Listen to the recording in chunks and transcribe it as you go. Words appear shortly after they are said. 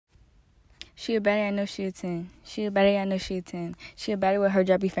She a baddie, I know she a 10. She a baddie, I know she a 10. She a baddie with her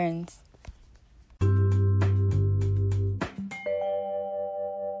Hijabi friends.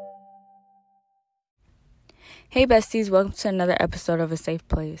 Hey besties, welcome to another episode of A Safe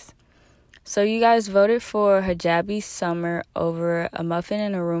Place. So you guys voted for Hijabi Summer over a muffin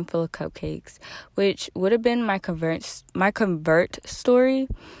in a room full of cupcakes, which would have been my convert story.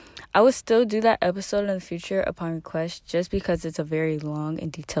 I would still do that episode in the future upon request just because it's a very long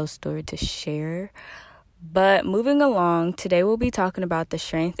and detailed story to share. But moving along, today we'll be talking about the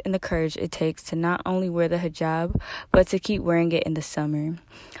strength and the courage it takes to not only wear the hijab, but to keep wearing it in the summer.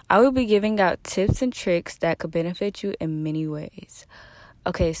 I will be giving out tips and tricks that could benefit you in many ways.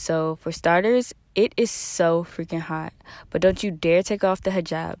 Okay, so for starters, it is so freaking hot, but don't you dare take off the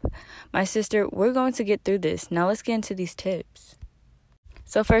hijab. My sister, we're going to get through this. Now let's get into these tips.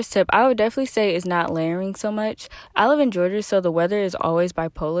 So first tip, I would definitely say is not layering so much. I live in Georgia, so the weather is always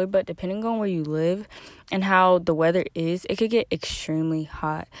bipolar, but depending on where you live and how the weather is, it could get extremely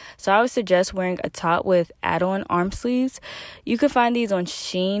hot. So I would suggest wearing a top with add-on arm sleeves. You could find these on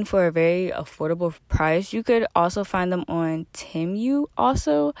Shein for a very affordable price. You could also find them on Temu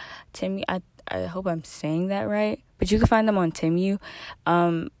also. Temu, I hope I'm saying that right, but you can find them on Temu.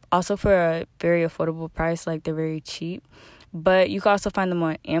 Also for a very affordable price, like they're very cheap. But you can also find them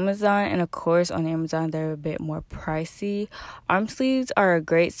on Amazon, and of course on Amazon they're a bit more pricey. Arm sleeves are a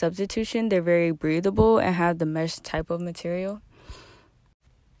great substitution. They're very breathable and have the mesh type of material.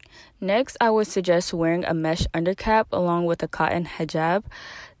 Next, I would suggest wearing a mesh undercap along with a cotton hijab.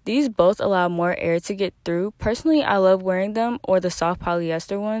 These both allow more air to get through. Personally, I love wearing them or the soft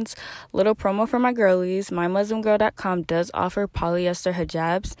polyester ones. Little promo for my girlies. MyMuslimGirl.com does offer polyester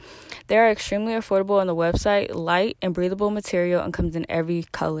hijabs. They are extremely affordable on the website, light and breathable material, and comes in every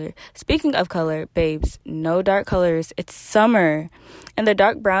color. Speaking of color, babes, no dark colors. It's summer. And the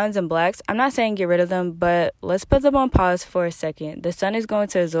dark browns and blacks, I'm not saying get rid of them, but let's put them on pause for a second. The sun is going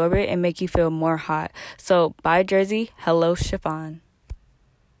to absorb it and make you feel more hot. So, bye jersey, hello chiffon.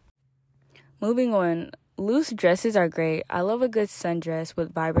 Moving on, loose dresses are great. I love a good sundress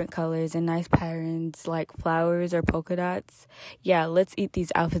with vibrant colors and nice patterns like flowers or polka dots. Yeah, let's eat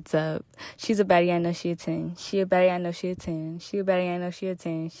these outfits up. She's a baddie, I know she a 10. She a baddie, I know she a 10. She a baddie, I know she a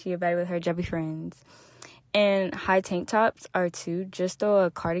 10. She a baddie with her Hijabi friends. And high tank tops are too. Just throw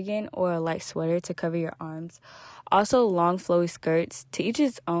a cardigan or a light sweater to cover your arms. Also, long flowy skirts, to each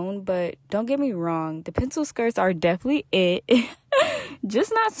his own, but don't get me wrong, the pencil skirts are definitely it.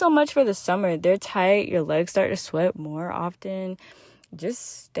 Just not so much for the summer. They're tight, your legs start to sweat more often.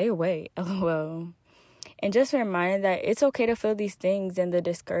 Just stay away, lol. And just a reminder that it's okay to feel these things and the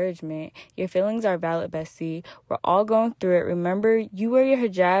discouragement. Your feelings are valid, bestie. We're all going through it. Remember, you wear your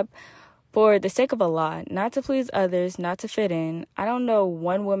hijab for the sake of Allah, not to please others, not to fit in. I don't know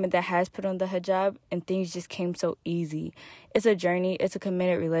one woman that has put on the hijab and things just came so easy. It's a journey. It's a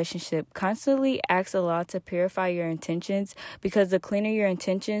committed relationship. Constantly ask Allah to purify your intentions, because the cleaner your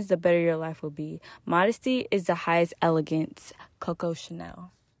intentions, the better your life will be. Modesty is the highest elegance. Coco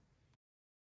Chanel.